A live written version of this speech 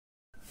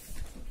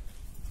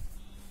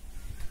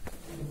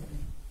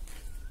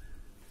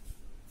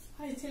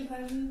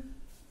children.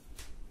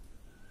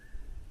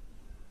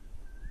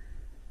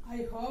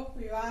 I hope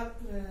you are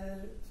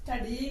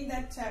studying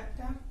that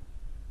chapter,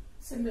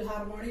 simple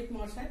harmonic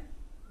motion.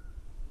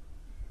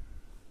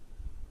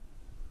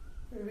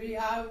 We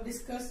have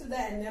discussed the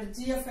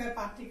energy of a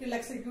particle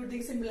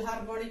executing simple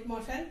harmonic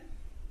motion,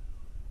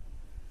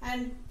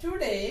 and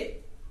today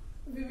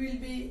we will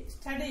be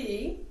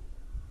studying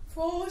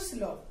force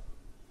law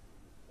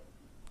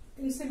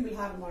in simple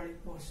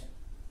harmonic motion.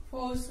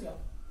 Force law.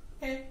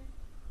 Okay.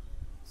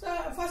 So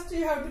first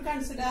you have to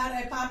consider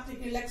a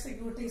particle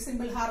executing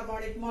simple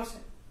harmonic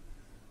motion.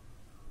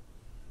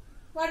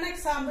 One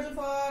example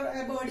for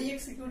a body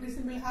executing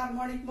simple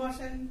harmonic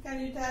motion,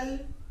 can you tell?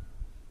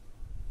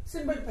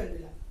 Simple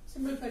pendulum.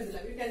 Simple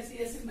pendulum. You can see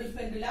a simple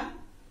pendulum.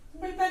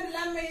 Simple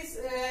pendulum is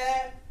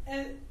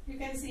you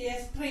can see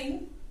a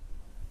string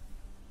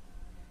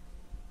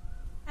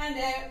and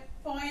a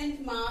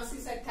point mass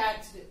is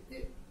attached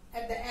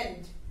at the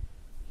end.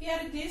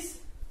 Here it is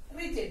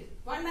rigid.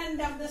 One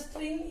end of the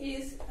string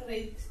is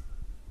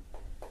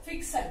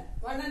fixed.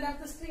 One end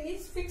of the string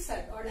is fixed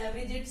on a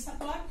rigid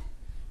support,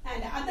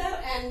 and other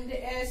end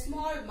a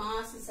small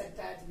mass is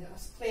attached. A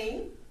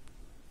string,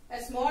 a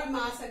small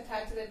mass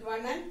attached at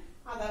one end,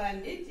 other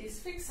end it is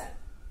fixed.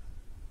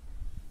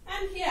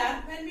 And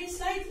here, when we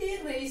slightly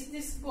raise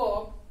this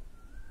bob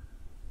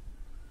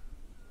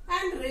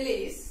and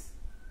release,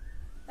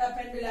 the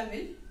pendulum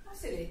will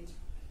oscillate.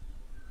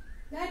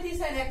 That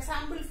is an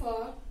example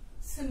for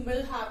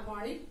simple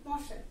harmonic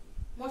motion.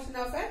 Motion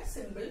of a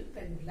simple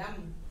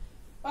pendulum.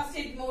 First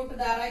it moved to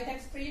the right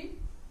extreme.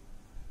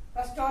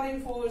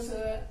 Restoring force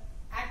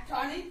act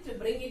on it to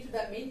bring it to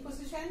the mean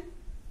position.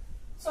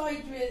 So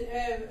it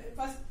will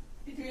first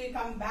it will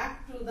come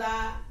back to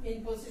the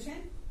mean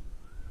position,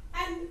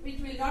 and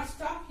it will not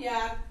stop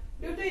here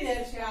due to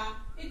inertia.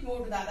 It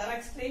moved to the other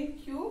extreme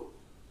Q.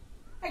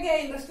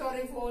 Again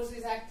restoring force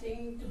is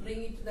acting to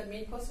bring it to the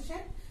mean position.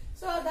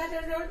 So that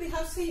is what we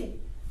have seen.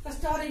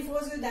 Restoring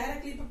force is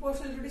directly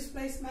proportional to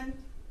displacement,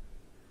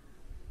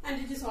 and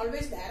it is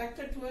always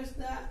directed towards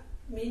the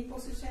mean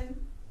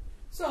position.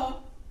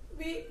 So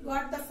we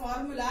got the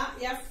formula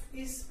F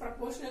is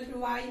proportional to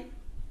Y.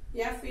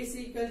 F is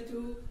equal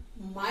to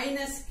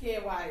minus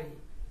KY.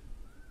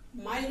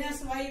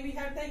 Minus Y we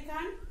have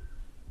taken.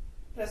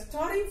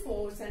 Restoring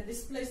force and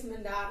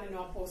displacement are in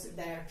opposite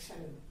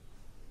direction.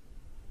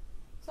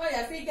 So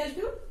F equal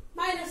to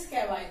minus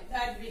KY,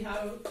 that we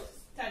have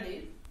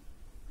studied.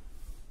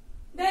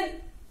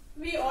 Then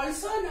we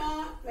also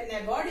know when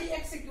a body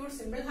executes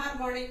simple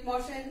harmonic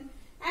motion,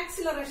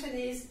 acceleration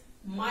is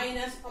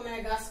minus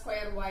omega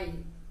square y.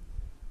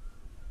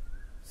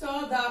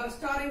 So the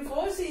restoring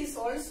force is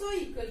also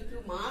equal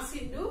to mass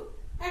into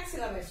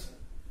acceleration.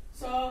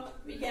 So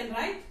we can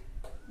write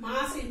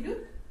mass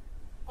into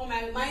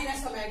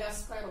minus omega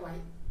square y.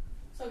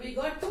 So we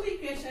got two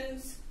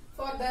equations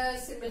for the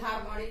simple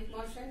harmonic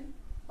motion,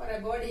 for a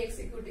body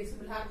executing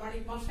simple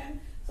harmonic motion.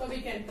 So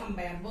we can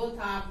compare, both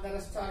are the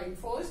restoring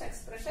force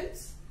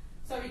expressions.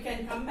 So we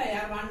can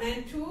compare 1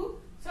 and 2.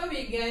 So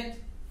we get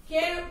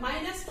K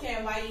minus Ky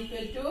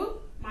equal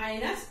to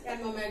minus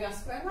m omega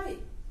square y.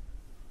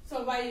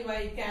 So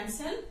y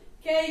cancel,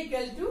 K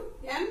equal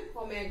to m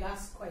omega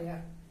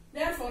square.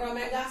 Therefore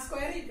omega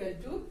square equal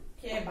to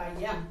K by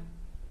m.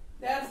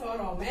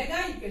 Therefore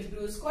omega equal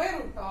to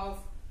square root of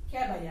K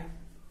by m.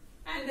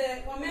 And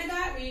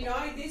omega we know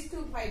it is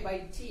 2 pi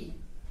by t,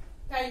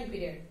 time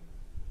period.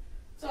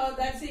 So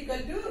that's equal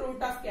to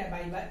root of K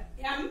by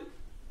m,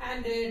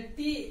 and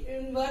t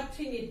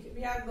inverting it.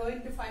 We are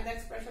going to find the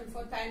expression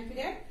for time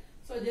period.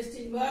 So just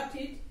invert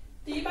it.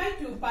 T by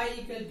 2 pi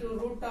equal to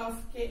root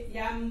of K,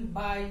 m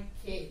by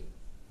k.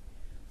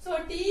 So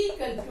t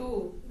equal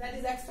to, that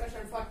is the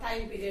expression for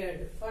time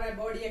period for a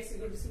body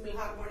executing simple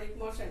harmonic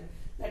motion.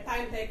 The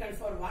time taken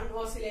for one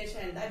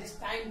oscillation, that is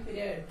time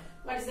period.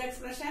 What is the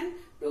expression?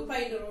 2 pi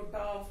into root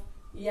of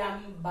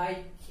m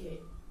by k.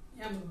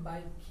 M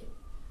by k.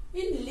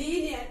 In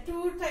linear,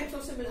 two types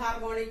of simple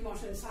harmonic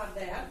motions are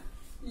there.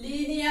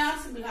 Linear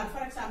simple harmonic,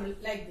 for example,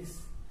 like this.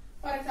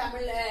 For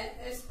example,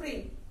 a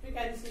spring. You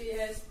can see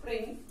a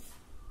spring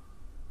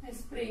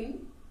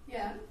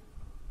here.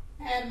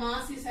 A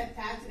mass is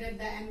attached at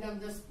the end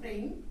of the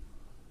spring.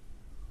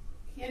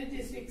 Here it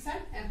is fixed,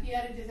 and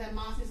here it is a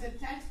mass is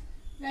attached.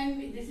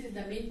 When this is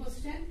the mean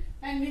position.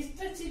 When we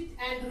stretch it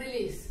and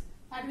release,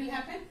 what will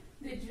happen?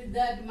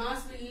 The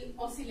mass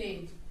will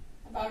oscillate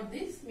about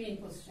this mean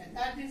position.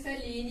 That is a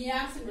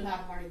linear simple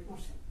harmonic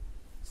motion.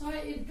 So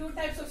two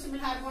types of simple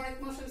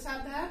harmonic motions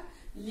are there: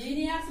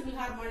 linear simple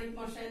harmonic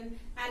motion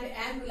and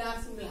angular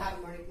simple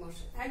harmonic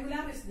motion.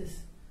 Angular is this,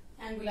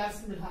 angular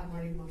simple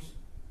harmonic motion.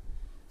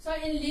 So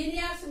in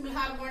linear simple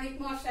harmonic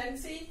motion,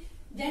 see,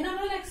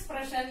 general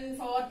expression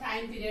for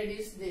time period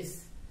is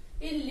this.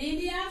 In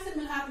linear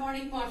simple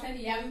harmonic motion,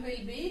 m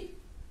will be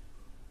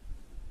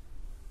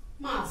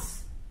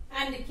mass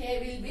and k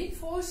will be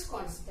force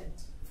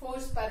constant.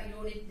 Force per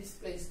unit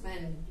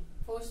displacement.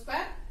 Force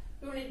per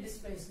unit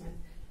displacement.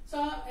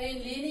 So in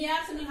linear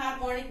simple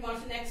harmonic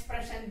motion,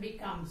 expression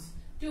becomes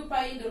 2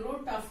 pi into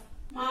root of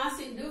mass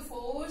into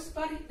force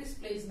per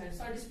displacement.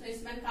 So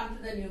displacement come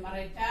to the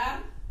numerator.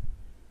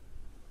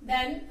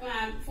 Then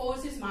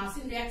force is mass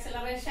into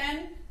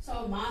acceleration.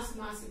 So mass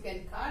you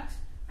can cut,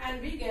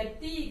 and we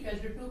get T equal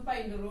to 2 pi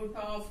into root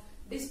of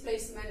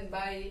displacement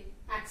by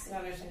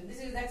acceleration.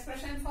 This is the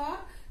expression for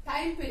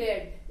time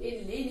period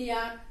in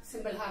linear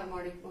simple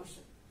harmonic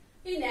motion.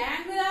 In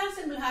angular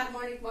simple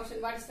harmonic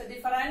motion, what is the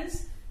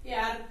difference?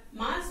 Here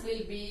mass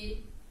will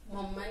be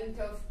moment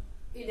of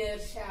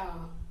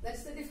inertia.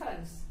 That's the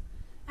difference.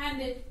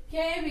 And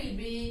K will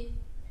be,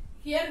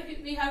 here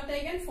we have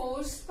taken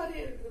force per,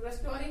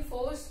 restoring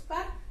force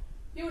per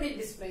unit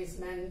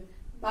displacement.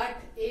 But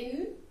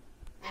in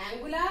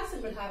angular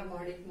simple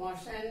harmonic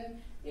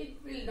motion, it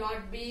will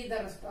not be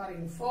the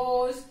restoring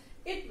force,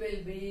 it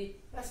will be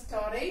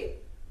restoring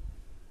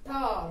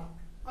torque.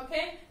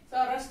 Okay,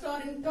 so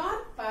restoring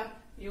torque per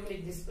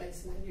unit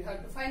displacement you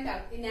have to find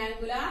out in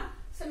angular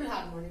simple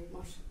harmonic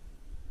motion.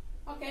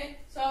 Okay,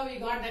 so we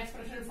got the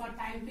expression for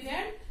time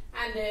period,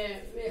 and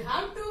we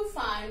have to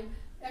find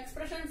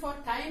expression for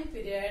time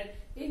period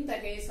in the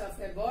case of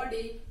a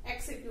body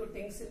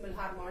executing simple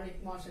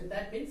harmonic motion.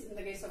 That means in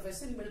the case of a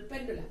simple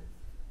pendulum.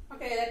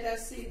 Okay, let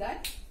us see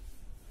that.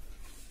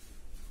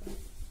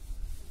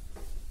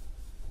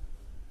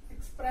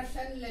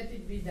 Expression, let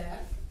it be there.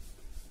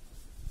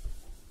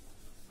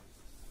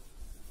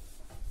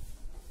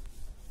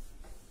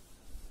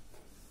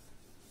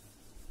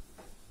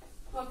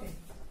 Okay,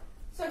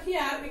 so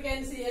here we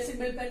can see a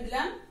simple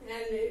pendulum.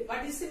 And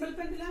what is simple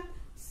pendulum?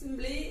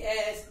 Simply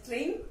a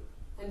string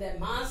and a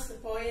mass,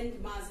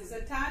 point mass is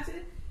attached,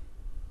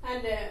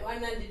 and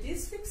one end it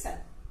is fixed.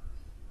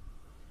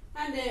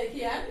 And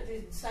here it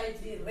is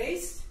slightly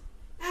raised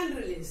and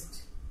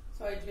released.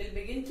 So it will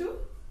begin to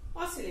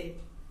oscillate,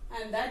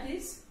 and that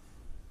is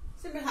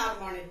simple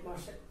harmonic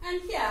motion.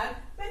 And here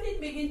when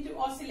it begin to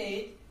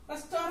oscillate,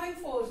 restoring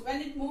force,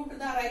 when it move to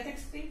the right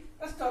extreme,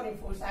 restoring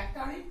force act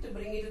on it to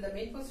bring it to the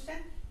mean position.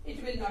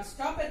 It will not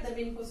stop at the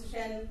mean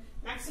position.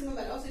 Maximum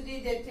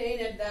velocity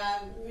detained at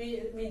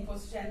the mean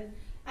position,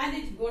 and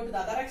it go to the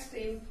other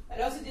extreme.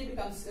 Velocity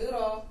becomes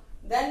 0.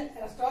 Then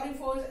restoring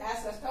force,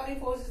 as restoring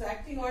force is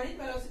acting on it,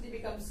 velocity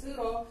becomes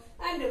 0.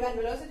 And when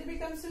velocity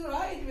becomes 0,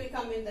 it will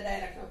come in the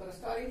direction of the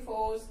restoring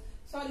force.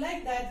 So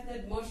like that,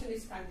 the motion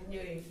is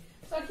continuing.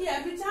 So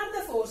here, which are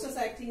the forces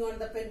acting on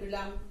the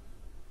pendulum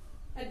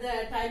at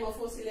the time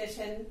of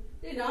oscillation?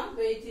 You know,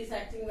 weight is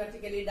acting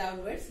vertically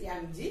downwards,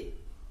 mg.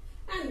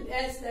 And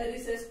as there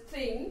is a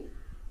string,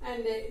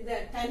 and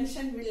the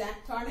tension will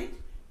act on it.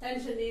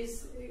 Tension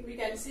is, we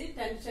can see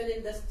tension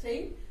in the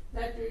string,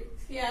 that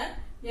here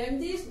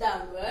mg is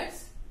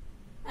downwards,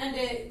 and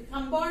a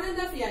component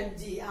of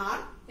mg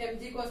are,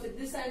 mg cos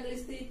this angle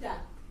is theta,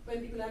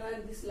 perpendicular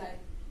on this line,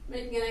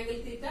 making an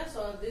angle theta,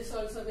 so this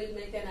also will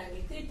make an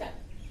angle theta.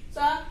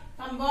 So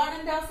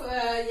component of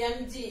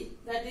mg,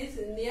 that is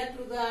near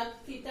to the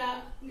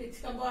theta,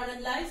 which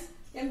component lies?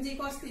 Mg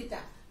cos theta.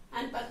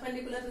 And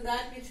perpendicular to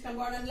that, which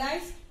component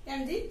lies?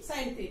 Mg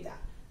sin theta.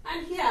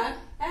 And here,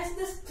 as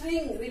the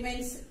string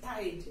remains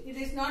tight, it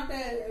is not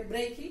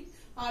breaking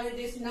or it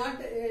is not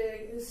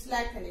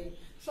slackening.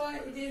 So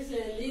it is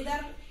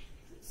neither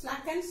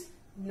slackens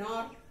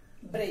nor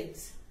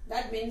breaks.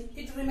 That means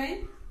it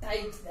remains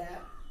tight there.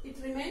 It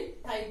remains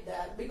tight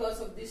there because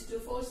of these two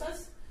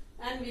forces.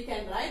 And we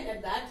can write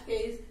at that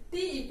case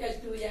T equal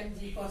to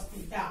mg cos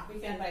theta. We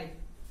can write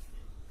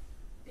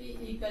T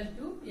equal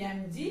to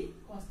mg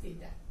cos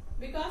theta,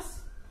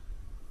 because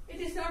it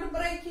is not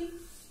breaking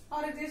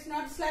or it is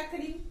not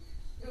slackening.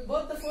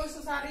 Both the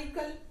forces are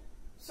equal.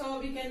 So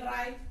we can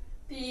write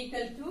T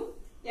equal to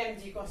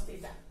mg cos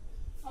theta.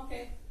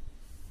 Okay.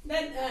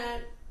 Then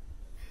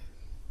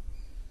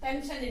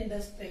tension in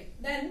the string.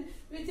 Then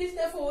which is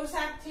the force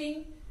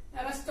acting?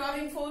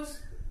 Restoring force.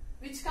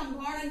 Which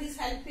component is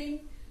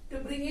helping to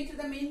bring it to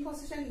the mean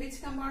position?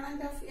 Which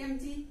component of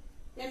mg?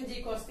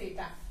 Mg cos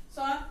theta.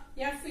 So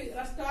F,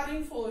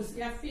 restoring force,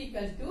 F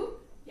equal to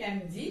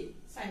mg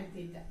sin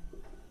theta.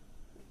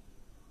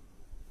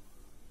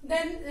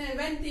 Then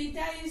when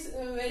theta is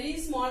very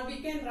small,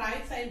 we can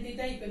write sin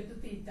theta equal to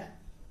theta.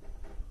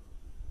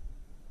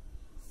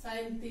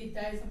 Sin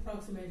theta is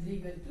approximately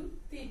equal to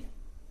theta.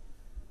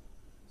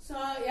 So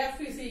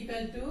F is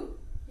equal to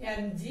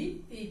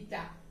mg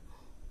theta.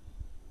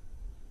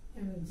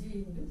 Mg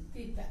into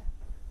theta.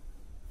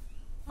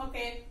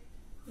 Okay.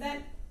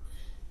 Then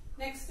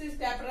next is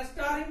step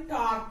restoring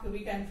torque.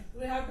 We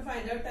have to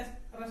find out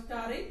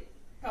restoring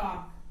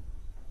torque.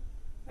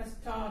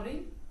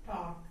 Restoring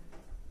torque.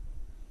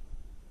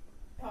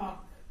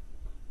 Torque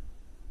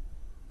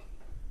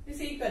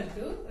is equal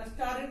to,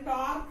 restoring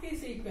torque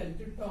is equal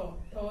to tau.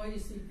 Tau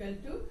is equal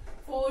to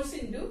force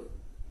into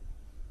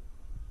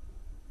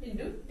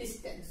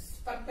distance,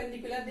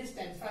 perpendicular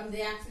distance from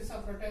the axis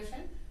of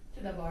rotation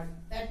to the body.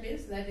 That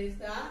means that is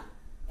the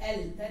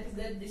L, that is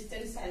the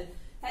distance L.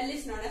 L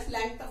is known as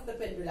length of the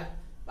pendulum.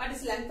 What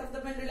is length of the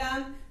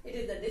pendulum? It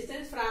is the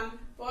distance from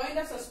point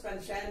of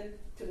suspension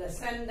to the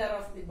center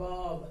of the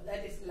bob.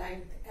 That is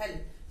length L.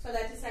 So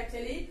that is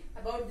actually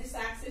about this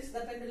axis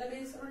the pendulum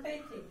is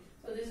rotating.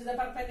 So this is the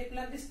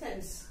perpendicular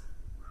distance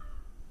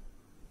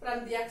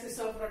from the axis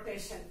of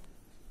rotation.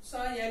 So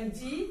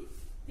mg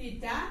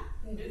theta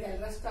into L,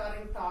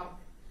 restoring torque.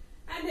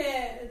 And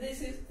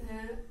this is,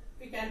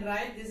 we can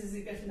write, this is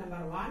equation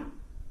number 1.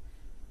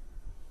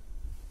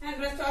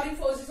 And restoring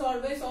force is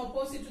always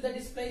opposite to the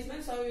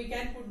displacement, so we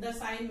can put the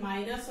sign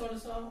minus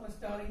also.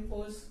 Restoring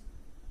force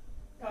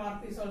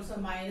torque is also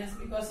minus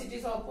because it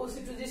is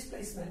opposite to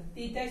displacement.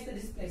 Theta is the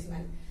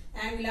displacement,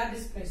 angular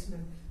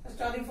displacement.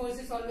 Restoring force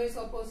is always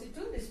opposite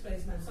to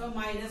displacement, so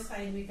minus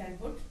sign we can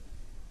put.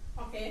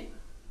 Okay,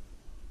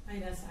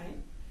 minus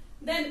sign.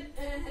 Then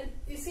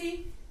you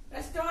see,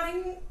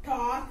 restoring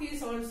torque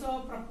is also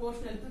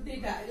proportional to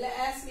theta.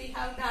 As we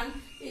have done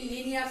in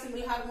linear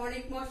simple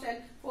harmonic motion,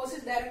 force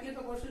is directly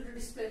proportional to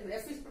displacement.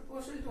 F is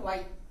proportional to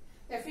y.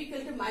 F equal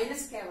to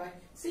minus ky.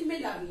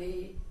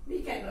 Similarly,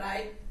 we can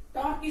write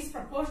torque is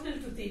proportional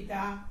to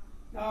theta.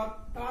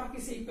 Torque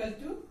is equal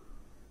to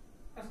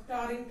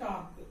restoring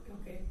torque.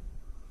 Okay,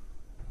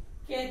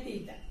 k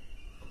theta.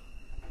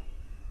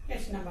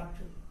 Question number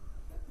 2.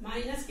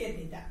 Minus k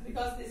theta,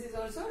 because this is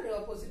also the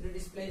opposite to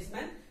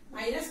displacement.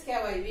 Minus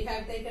ky, we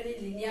have taken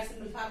in linear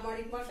simple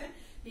harmonic motion.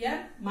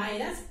 Here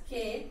minus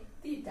k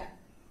theta.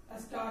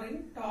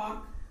 Restoring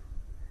torque.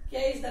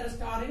 K is the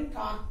restoring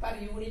torque per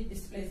unit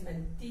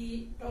displacement.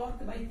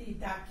 Torque by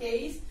theta.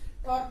 K is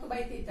torque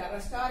by theta.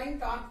 Restoring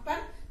torque per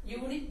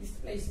unit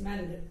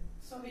displacement.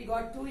 So we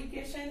got 2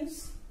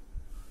 equations,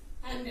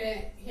 and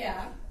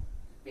here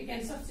we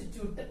can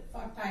substitute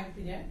for time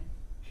period.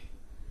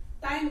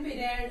 Time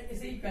period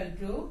is equal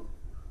to,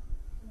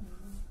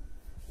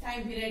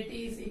 time period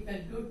T is equal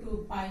to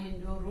 2 pi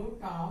into root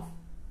of,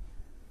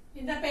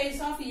 in the case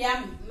of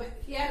m,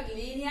 here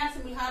linear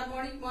simple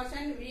harmonic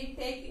motion we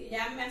take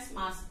m as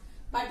mass,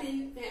 but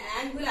in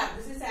angular,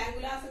 this is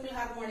angular simple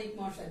harmonic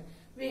motion,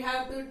 we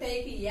have to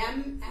take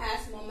m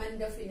as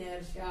moment of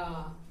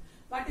inertia.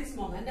 What is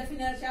moment of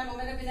inertia?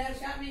 Moment of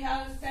inertia, we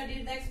have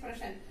studied the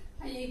expression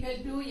I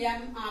equal to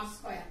m r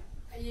square.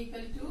 I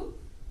equal to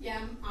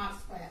m r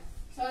square.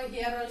 So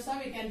here also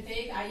we can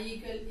take I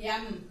equal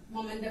m,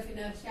 moment of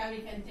inertia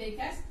we can take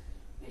as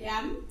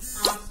m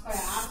r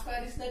square. R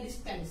square is the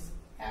distance,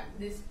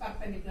 this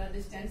perpendicular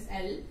distance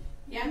L,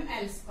 m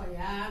L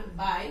square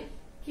by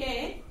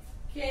k.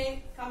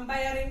 K,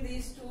 comparing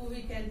these two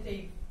we can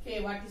take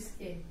k. What is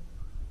k?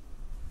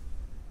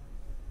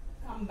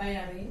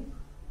 Comparing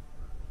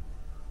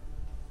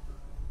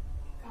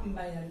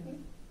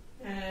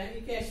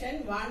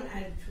equation 1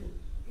 and 2.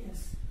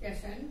 Yes,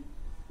 equation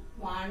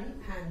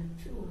 1 and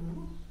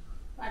 2.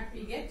 What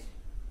we get?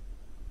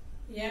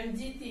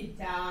 Mg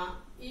theta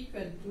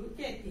equal to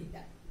k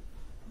theta.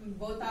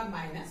 Both are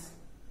minus.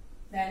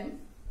 Then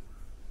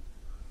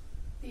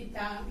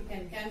theta we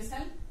can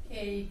cancel.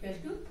 K equal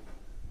to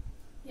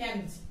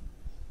mg.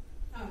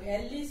 Now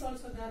L is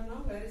also there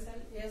now. Where is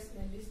L? Yes,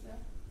 L is there.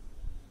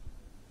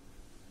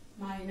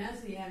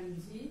 Minus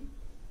mg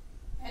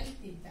L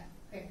theta.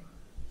 Okay.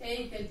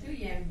 K equal to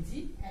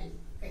mg L.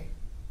 Okay.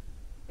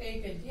 K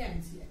equal to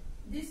mg L.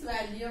 This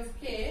value of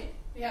k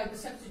we have to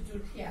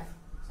substitute here.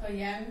 So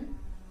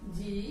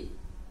mg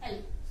L.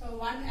 So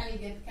 1 L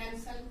get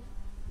cancelled,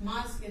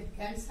 mass get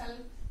cancelled.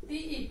 T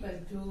equal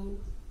to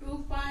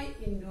 2 pi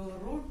into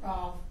root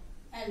of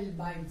L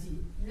by g.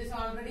 This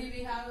already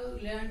we have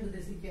learned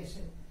this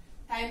equation.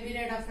 Time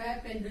period of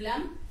a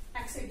pendulum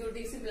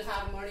executing simple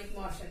harmonic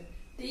motion.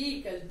 T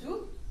equal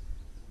to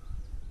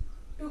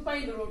 2 pi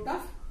into root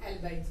of L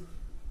by g.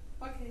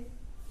 Okay.